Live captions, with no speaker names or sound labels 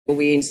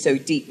we're in so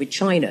deep with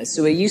China.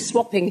 So are you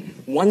swapping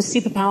one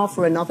superpower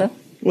for another?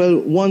 Well,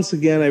 once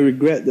again, I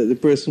regret that the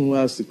person who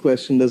asked the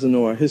question doesn't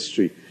know our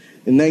history.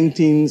 In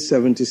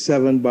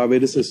 1977,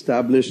 Barbados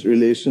established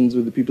relations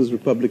with the People's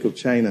Republic of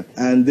China.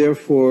 And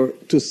therefore,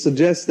 to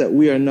suggest that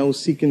we are now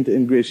seeking to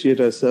ingratiate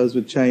ourselves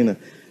with China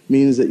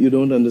means that you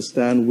don't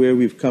understand where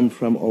we've come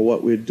from or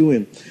what we're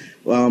doing.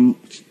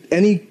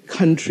 Any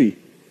country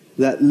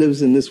that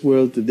lives in this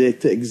world today,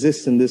 to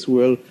exist in this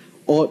world,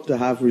 ought to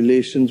have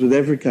relations with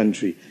every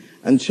country.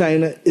 And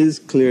China is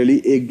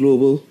clearly a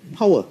global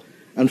power.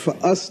 And for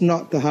us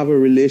not to have a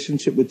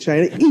relationship with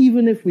China,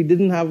 even if we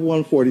didn't have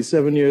one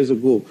 47 years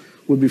ago,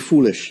 would be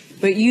foolish.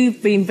 But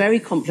you've been very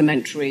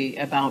complimentary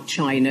about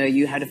China.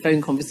 You had a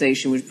phone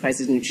conversation with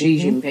President Xi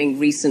Jinping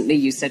recently.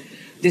 You said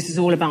this is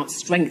all about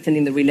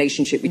strengthening the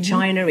relationship with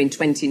China. In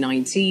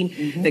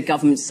 2019, the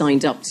government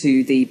signed up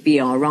to the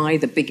BRI,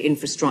 the big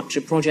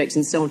infrastructure projects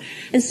and so on.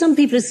 And some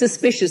people are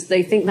suspicious.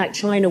 They think that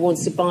China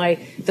wants to buy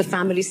the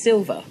family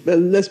silver. Well,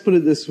 let's put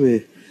it this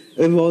way.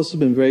 I've also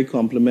been very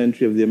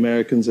complimentary of the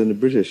Americans and the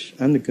British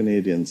and the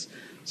Canadians.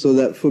 So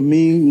that for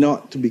me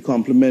not to be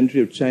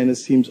complimentary of China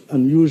seems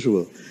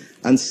unusual.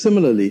 And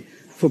similarly,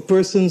 for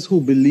persons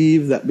who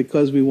believe that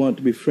because we want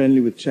to be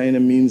friendly with China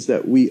means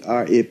that we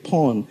are a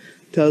pawn,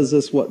 tells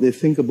us what they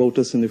think about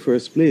us in the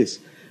first place.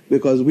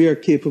 Because we are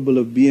capable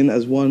of being,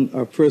 as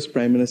our first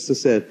Prime Minister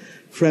said,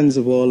 friends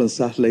of all and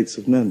satellites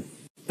of none.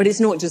 But it's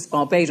not just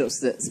Barbados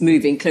that's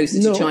moving closer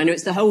to China,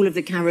 it's the whole of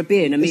the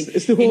Caribbean. I mean,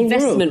 it's the whole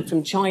investment world.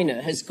 from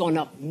China has gone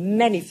up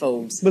many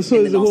folds. But so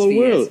is the whole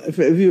world.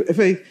 If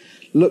I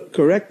look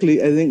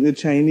correctly, I think the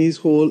Chinese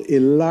hold a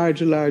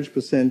large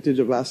percentage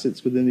of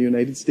assets within the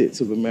United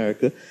States of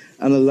America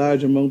and a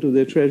large amount of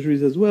their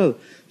treasuries as well.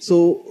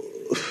 So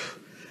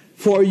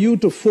for you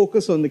to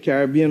focus on the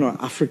Caribbean or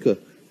Africa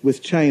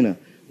with China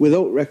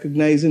without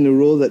recognizing the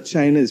role that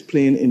China is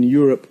playing in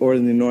Europe or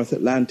in the North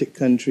Atlantic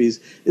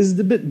countries is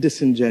a bit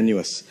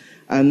disingenuous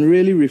and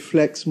really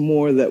reflects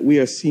more that we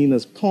are seen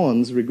as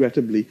pawns,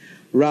 regrettably,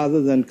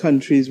 rather than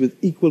countries with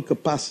equal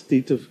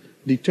capacity to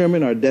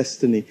determine our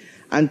destiny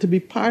and to be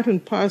part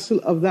and parcel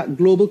of that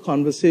global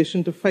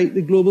conversation to fight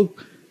the global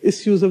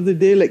issues of the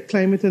day like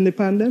climate and the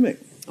pandemic.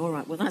 All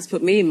right, well, that's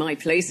put me in my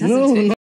place, hasn't it?